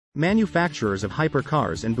Manufacturers of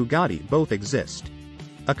hypercars and Bugatti both exist.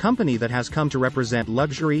 A company that has come to represent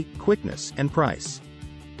luxury, quickness, and price.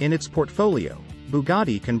 In its portfolio,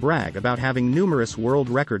 Bugatti can brag about having numerous world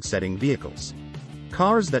record-setting vehicles.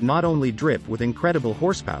 Cars that not only drip with incredible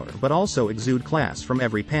horsepower but also exude class from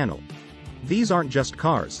every panel. These aren't just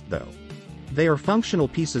cars, though. They are functional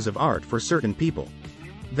pieces of art for certain people.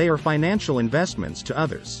 They are financial investments to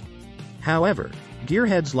others. However,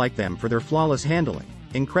 gearheads like them for their flawless handling,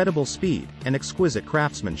 incredible speed, and exquisite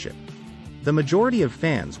craftsmanship. The majority of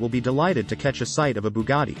fans will be delighted to catch a sight of a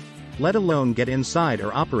Bugatti, let alone get inside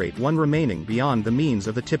or operate one remaining beyond the means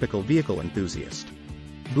of the typical vehicle enthusiast.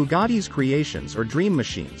 Bugatti's creations are dream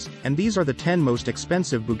machines, and these are the 10 most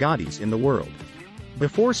expensive Bugattis in the world.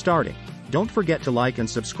 Before starting, don't forget to like and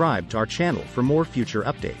subscribe to our channel for more future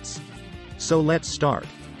updates. So let's start.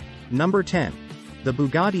 Number 10. The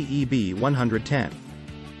Bugatti EB 110.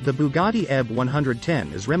 The Bugatti EB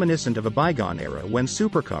 110 is reminiscent of a bygone era when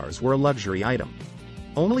supercars were a luxury item.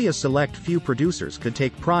 Only a select few producers could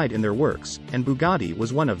take pride in their works, and Bugatti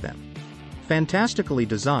was one of them. Fantastically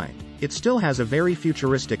designed, it still has a very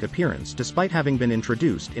futuristic appearance despite having been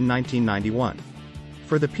introduced in 1991.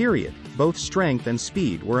 For the period, both strength and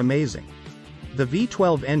speed were amazing. The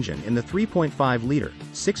V12 engine in the 3.5-liter,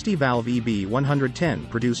 60-valve EB 110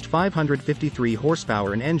 produced 553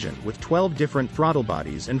 horsepower an engine with 12 different throttle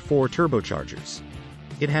bodies and 4 turbochargers.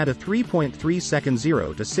 It had a 3.3-second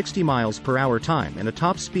 0 to 60 miles per hour time and a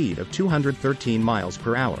top speed of 213 miles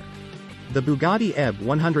per hour. The Bugatti EB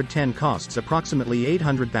 110 costs approximately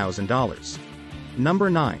 $800,000. Number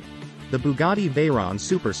 9. The Bugatti Veyron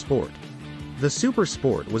Super Sport. The Super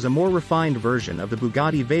Sport was a more refined version of the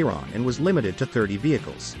Bugatti Veyron and was limited to 30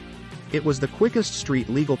 vehicles. It was the quickest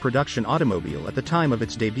street-legal production automobile at the time of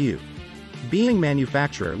its debut. Being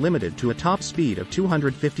manufacturer limited to a top speed of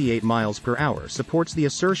 258 miles per hour supports the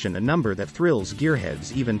assertion, a number that thrills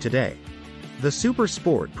gearheads even today. The Super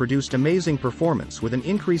Sport produced amazing performance with an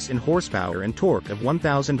increase in horsepower and torque of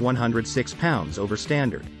 1,106 pounds over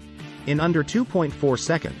standard. In under 2.4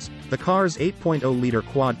 seconds, the car's 8.0-liter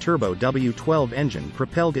quad-turbo W12 engine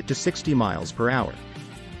propelled it to 60 miles per hour.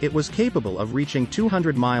 It was capable of reaching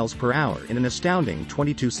 200 miles per hour in an astounding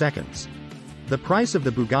 22 seconds. The price of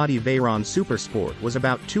the Bugatti Veyron Super Sport was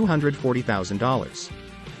about $240,000.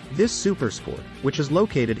 This Super Sport, which is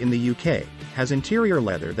located in the UK, has interior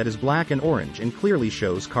leather that is black and orange and clearly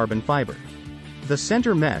shows carbon fiber. The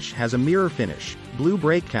center mesh has a mirror finish, blue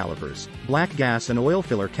brake calipers, black gas and oil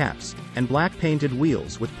filler caps, and black painted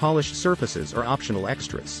wheels with polished surfaces are optional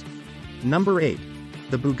extras. Number 8.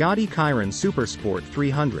 The Bugatti Chiron Super Sport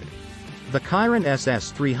 300. The Chiron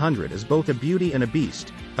SS 300 is both a beauty and a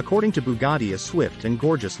beast, according to Bugatti, a swift and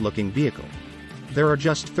gorgeous-looking vehicle. There are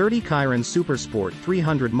just 30 Chiron Super Sport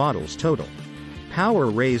 300 models total. Power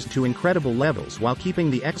raised to incredible levels while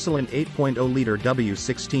keeping the excellent 8.0-liter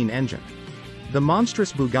W16 engine. The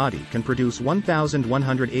monstrous Bugatti can produce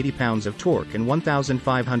 1,180 pounds of torque and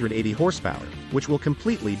 1,580 horsepower, which will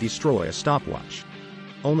completely destroy a stopwatch.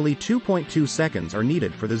 Only 2.2 seconds are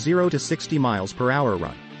needed for the 0 to 60 miles per hour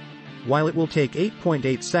run, while it will take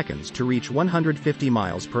 8.8 seconds to reach 150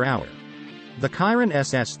 miles per hour. The Chiron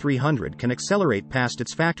SS 300 can accelerate past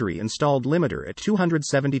its factory-installed limiter at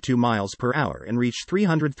 272 miles per hour and reach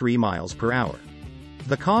 303 miles per hour.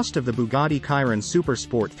 The cost of the Bugatti Chiron Super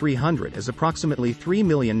Sport 300 is approximately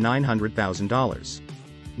 $3,900,000.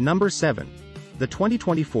 Number 7. The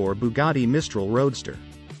 2024 Bugatti Mistral Roadster.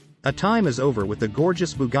 A time is over with the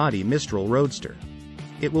gorgeous Bugatti Mistral Roadster.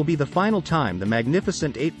 It will be the final time the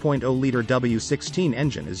magnificent 8.0-liter W16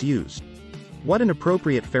 engine is used. What an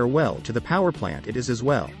appropriate farewell to the power plant it is as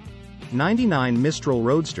well. 99 Mistral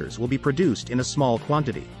Roadsters will be produced in a small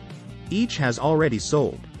quantity. Each has already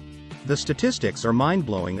sold. The statistics are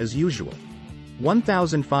mind-blowing as usual.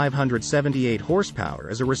 1,578 horsepower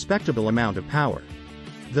is a respectable amount of power.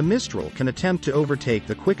 The Mistral can attempt to overtake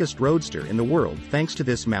the quickest roadster in the world thanks to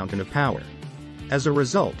this mountain of power. As a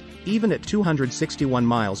result, even at 261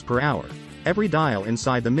 miles per hour, every dial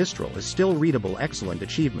inside the Mistral is still readable. Excellent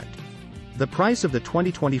achievement. The price of the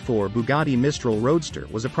 2024 Bugatti Mistral Roadster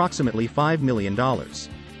was approximately $5 million.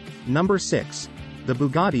 Number 6. The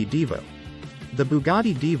Bugatti Divo. The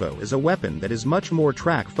Bugatti Divo is a weapon that is much more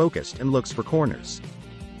track-focused and looks for corners.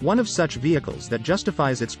 One of such vehicles that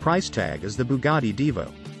justifies its price tag is the Bugatti Divo.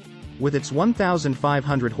 With its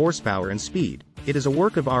 1,500 horsepower and speed, it is a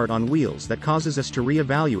work of art on wheels that causes us to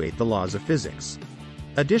re-evaluate the laws of physics.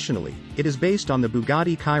 Additionally, it is based on the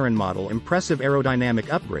Bugatti Chiron model impressive aerodynamic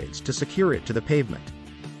upgrades to secure it to the pavement.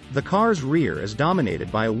 The car's rear is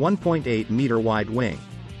dominated by a 1.8-meter wide wing.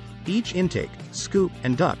 Each intake, scoop,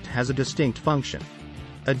 and duct has a distinct function.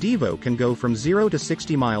 A Divo can go from 0 to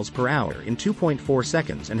 60 miles per hour in 2.4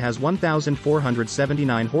 seconds and has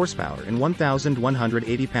 1,479 horsepower and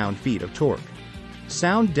 1,180 pound-feet of torque.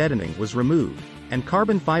 Sound deadening was removed, and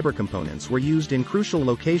carbon fiber components were used in crucial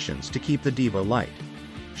locations to keep the Divo light.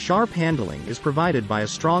 Sharp handling is provided by a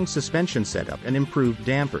strong suspension setup and improved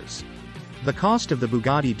dampers. The cost of the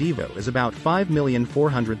Bugatti Divo is about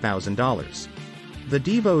 $5,400,000. The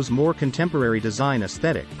Divo's more contemporary design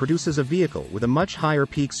aesthetic produces a vehicle with a much higher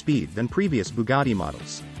peak speed than previous Bugatti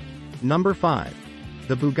models. Number 5.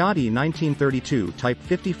 The Bugatti 1932 Type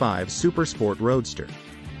 55 Supersport Roadster.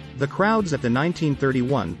 The crowds at the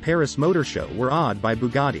 1931 Paris Motor Show were awed by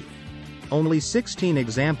Bugatti. Only 16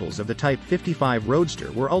 examples of the Type 55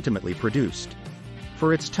 Roadster were ultimately produced.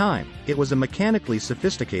 For its time, it was a mechanically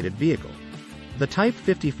sophisticated vehicle. The Type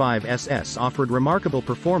 55 SS offered remarkable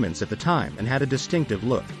performance at the time and had a distinctive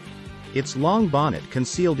look. Its long bonnet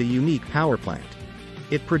concealed a unique power plant.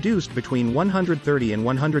 It produced between 130 and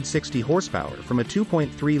 160 horsepower from a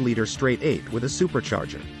 2.3-liter straight-8 with a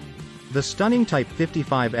supercharger. The stunning Type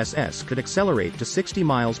 55 SS could accelerate to 60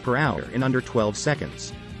 miles per hour in under 12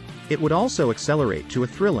 seconds. It would also accelerate to a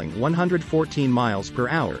thrilling 114 miles per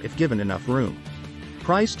hour if given enough room.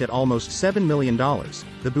 Priced at almost $7 million,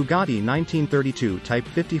 the Bugatti 1932 Type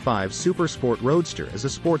 55 Supersport Roadster is a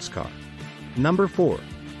sports car. Number 4.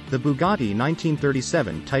 The Bugatti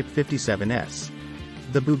 1937 Type 57S.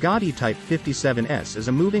 The Bugatti Type 57S is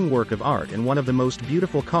a moving work of art and one of the most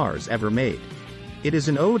beautiful cars ever made. It is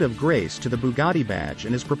an ode of grace to the Bugatti badge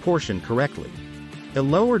and is proportioned correctly. A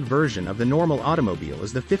lowered version of the normal automobile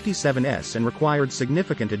is the 57S and required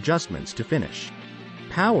significant adjustments to finish.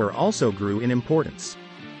 Power also grew in importance.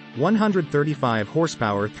 135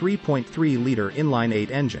 horsepower 3.3-liter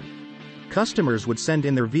inline-8 engine. Customers would send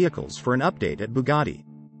in their vehicles for an update at Bugatti.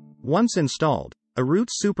 Once installed, a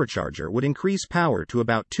Roots supercharger would increase power to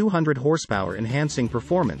about 200 horsepower, enhancing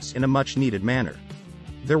performance in a much-needed manner.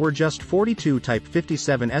 There were just 42 Type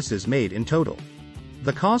 57Ss made in total.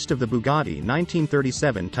 The cost of the Bugatti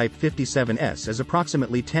 1937 Type 57S is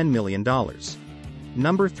approximately $10 million.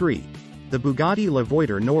 Number 3. The Bugatti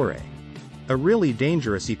Veyron Noire. A really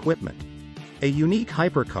dangerous equipment. A unique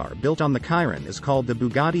hypercar built on the Chiron is called the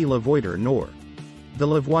Bugatti Veyron Noire. The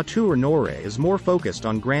La Voiture Noire is more focused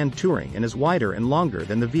on grand touring and is wider and longer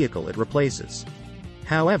than the vehicle it replaces.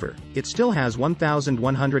 However, it still has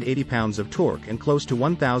 1,180 pounds of torque and close to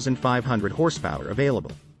 1,500 horsepower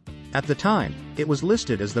available. At the time, it was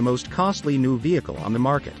listed as the most costly new vehicle on the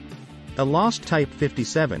market. A lost Type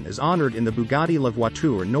 57 is honored in the Bugatti La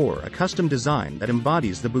Voiture Noire, a custom design that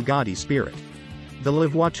embodies the Bugatti spirit. The La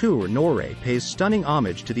Voiture Noire pays stunning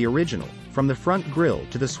homage to the original, from the front grille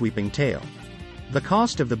to the sweeping tail. The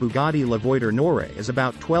cost of the Bugatti La Voiture Noire is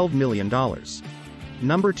about $12 million.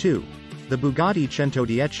 Number 2. The Bugatti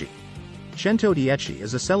 110. 110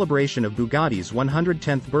 is a celebration of Bugatti's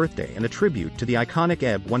 110th birthday and a tribute to the iconic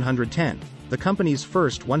EB 110, the company's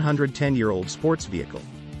first 110-year-old sports vehicle.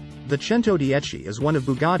 The 110 is one of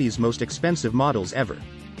Bugatti's most expensive models ever.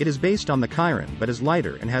 It is based on the Chiron but is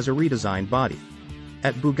lighter and has a redesigned body.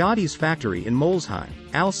 At Bugatti's factory in Molsheim,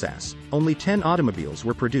 Alsace, only 10 automobiles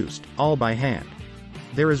were produced, all by hand.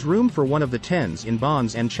 There is room for one of the 10s in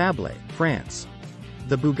Bons and Chablais, France.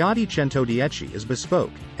 The Bugatti 110 is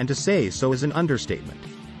bespoke, and to say so is an understatement.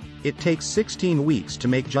 It takes 16 weeks to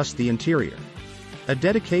make just the interior. A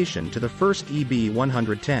dedication to the first EB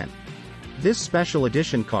 110. This special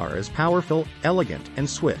edition car is powerful, elegant, and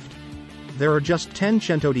swift. There are just 10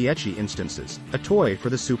 110 instances, a toy for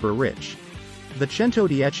the super rich. The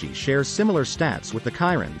 110 shares similar stats with the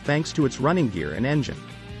Chiron thanks to its running gear and engine.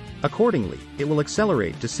 Accordingly, it will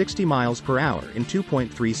accelerate to 60 miles per hour in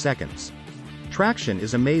 2.3 seconds. Traction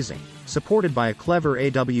is amazing, supported by a clever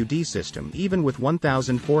AWD system even with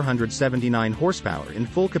 1,479 horsepower in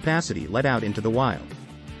full capacity let out into the wild.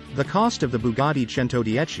 The cost of the Bugatti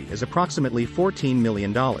 110 is approximately $14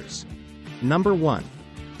 million. Number 1.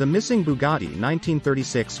 The missing Bugatti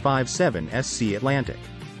 1936 57 SC Atlantic.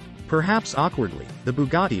 Perhaps awkwardly, the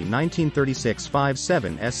Bugatti 1936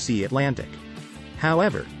 57 SC Atlantic.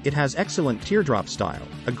 However, it has excellent teardrop style,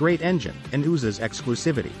 a great engine, and oozes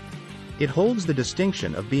exclusivity. It holds the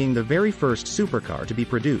distinction of being the very first supercar to be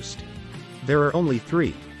produced. There are only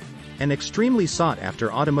 3. An extremely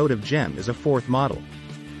sought-after automotive gem is a 4th model.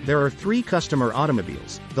 There are 3 customer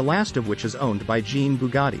automobiles, the last of which is owned by Jean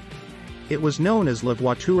Bugatti. It was known as La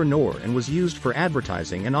Voiture Noire and was used for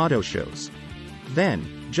advertising and auto shows. Then,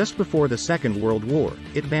 just before the Second World War,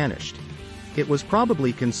 it vanished. It was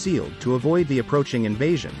probably concealed to avoid the approaching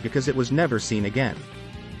invasion because it was never seen again.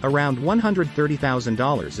 Around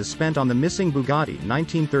 $130,000 is spent on the missing Bugatti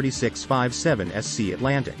 1936 57 SC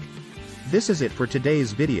Atlantic. This is it for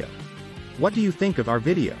today's video. What do you think of our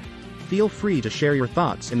video? Feel free to share your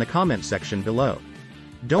thoughts in the comment section below.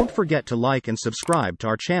 Don't forget to like and subscribe to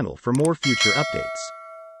our channel for more future updates.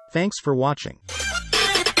 Thanks for watching.